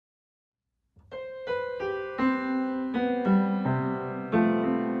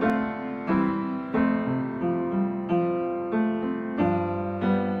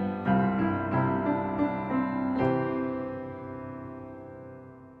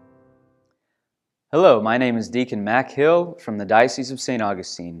Hello, my name is Deacon Mac Hill from the Diocese of Saint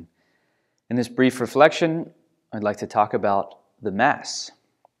Augustine. In this brief reflection, I'd like to talk about the Mass,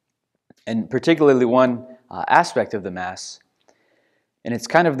 and particularly one aspect of the Mass, and it's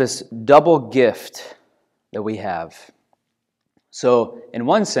kind of this double gift that we have. So, in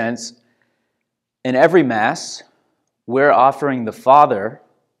one sense, in every Mass, we're offering the Father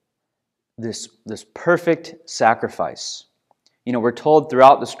this perfect sacrifice. You know, we're told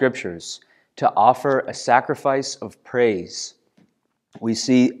throughout the Scriptures to offer a sacrifice of praise. We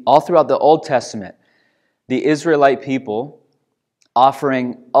see all throughout the Old Testament the Israelite people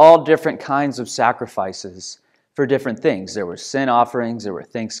offering all different kinds of sacrifices for different things. There were sin offerings, there were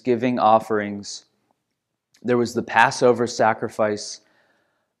thanksgiving offerings, there was the Passover sacrifice.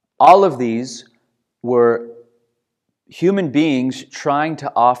 All of these were human beings trying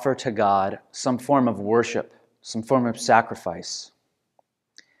to offer to God some form of worship, some form of sacrifice.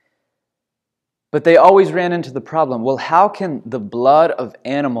 But they always ran into the problem, well, how can the blood of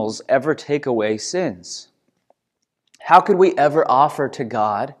animals ever take away sins? How could we ever offer to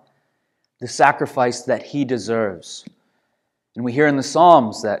God the sacrifice that He deserves? And we hear in the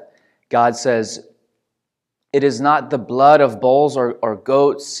Psalms that God says, it is not the blood of bulls or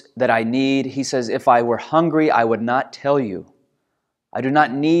goats that I need. He says, if I were hungry, I would not tell you. I do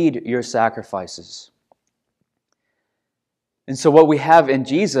not need your sacrifices. And so what we have in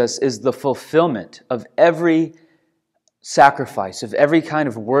Jesus is the fulfillment of every sacrifice, of every kind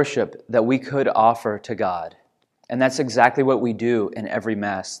of worship that we could offer to God. And that's exactly what we do in every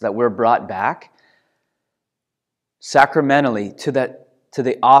Mass, that we're brought back sacramentally to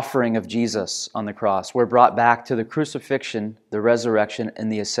the offering of Jesus on the cross. We're brought back to the crucifixion, the resurrection, and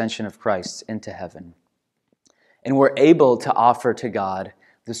the ascension of Christ into heaven. And we're able to offer to God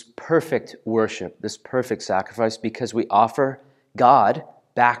this perfect worship, this perfect sacrifice, because we offer God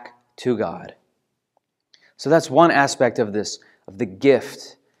back to God. So that's one aspect of this, of the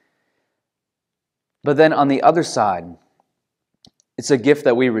gift. But then on the other side, it's a gift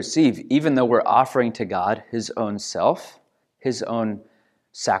that we receive, even though we're offering to God His own self, His own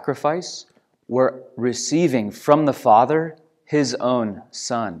sacrifice. We're receiving from the Father His own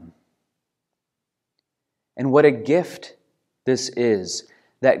Son. And what a gift this is,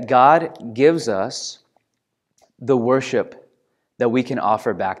 that God gives us the worship that we can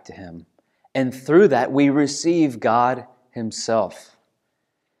offer back to Him. And through that, we receive God Himself.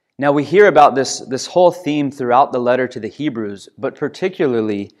 Now, we hear about this whole theme throughout the letter to the Hebrews, but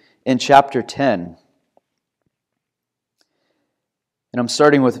particularly in chapter 10. And I'm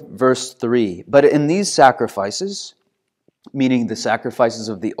starting with verse 3. But in these sacrifices, meaning the sacrifices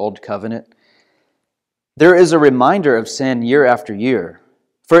of the Old Covenant, there is a reminder of sin year after year.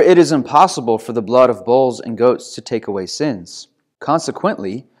 For it is impossible for the blood of bulls and goats to take away sins.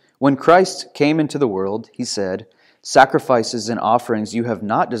 Consequently, when Christ came into the world, He said, sacrifices and offerings you have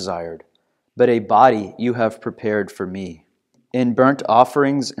not desired, but a body you have prepared for me. In burnt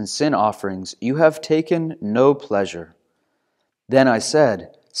offerings and sin offerings you have taken no pleasure. Then I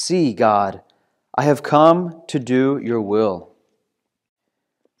said, see, God, I have come to do your will.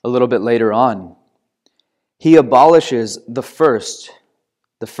 A little bit later on, He abolishes the first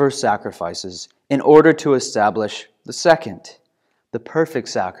sacrifices in order to establish the second, the perfect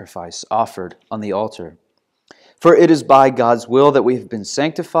sacrifice offered on the altar. For it is by God's will that we have been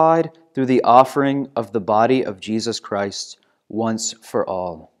sanctified through the offering of the body of Jesus Christ once for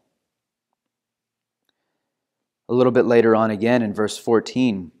all. A little bit later on again in verse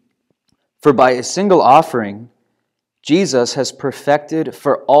 14, for by a single offering, Jesus has perfected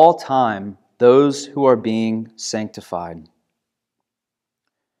for all time those who are being sanctified.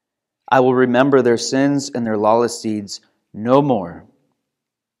 I will remember their sins and their lawless deeds no more.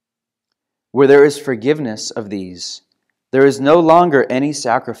 Where there is forgiveness of these, there is no longer any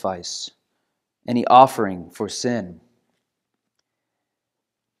sacrifice, any offering for sin.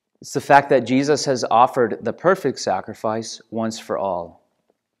 It's the fact that Jesus has offered the perfect sacrifice once for all.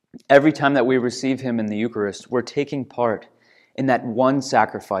 Every time that we receive Him in the Eucharist, we're taking part in that one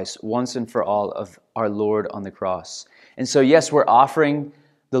sacrifice, once and for all, of our Lord on the cross. And so, yes, we're offering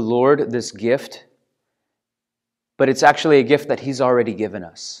the Lord this gift, but it's actually a gift that He's already given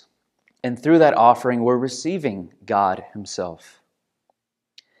us. And through that offering, we're receiving God Himself.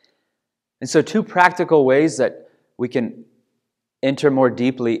 And so two practical ways that we can enter more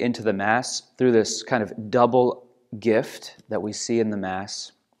deeply into the Mass through this kind of double gift that we see in the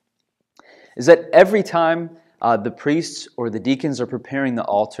Mass is that every time the priests or the deacons are preparing the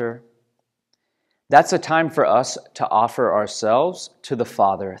altar, that's a time for us to offer ourselves to the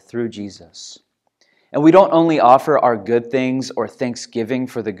Father through Jesus. And we don't only offer our good things or thanksgiving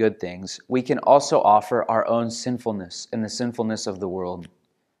for the good things, we can also offer our own sinfulness and the sinfulness of the world.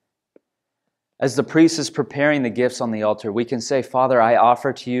 As the priest is preparing the gifts on the altar, we can say, Father, I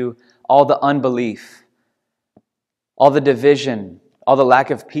offer to you all the unbelief, all the division, all the lack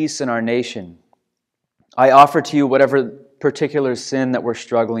of peace in our nation. I offer to you whatever particular sin that we're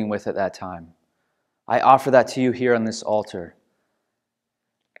struggling with at that time. I offer that to you here on this altar.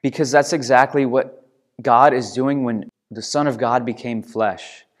 Because that's exactly what God is doing when the Son of God became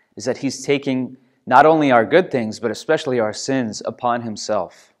flesh, is that He's taking not only our good things, but especially our sins upon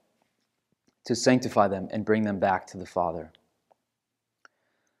Himself to sanctify them and bring them back to the Father.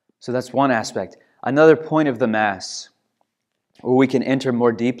 So that's one aspect. Another point of the Mass, where we can enter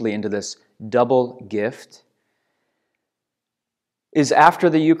more deeply into this double gift, is after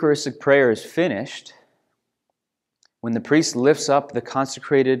the Eucharistic prayer is finished, when the priest lifts up the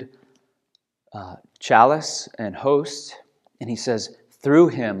consecrated chalice and host, and he says, through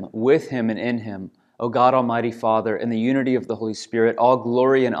Him, with Him, and in Him, O God Almighty Father, in the unity of the Holy Spirit, all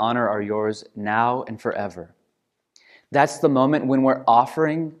glory and honor are yours now and forever. That's the moment when we're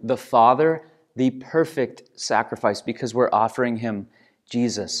offering the Father the perfect sacrifice, because we're offering Him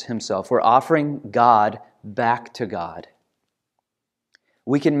Jesus Himself. We're offering God back to God.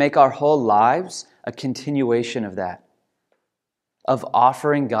 We can make our whole lives a continuation of that, of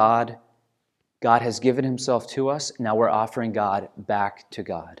offering God. God has given Himself to us. Now we're offering God back to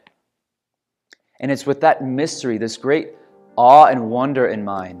God. And it's with that mystery, this great awe and wonder in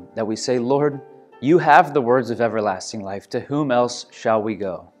mind, that we say, Lord, You have the words of everlasting life. To whom else shall we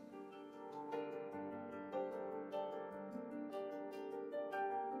go?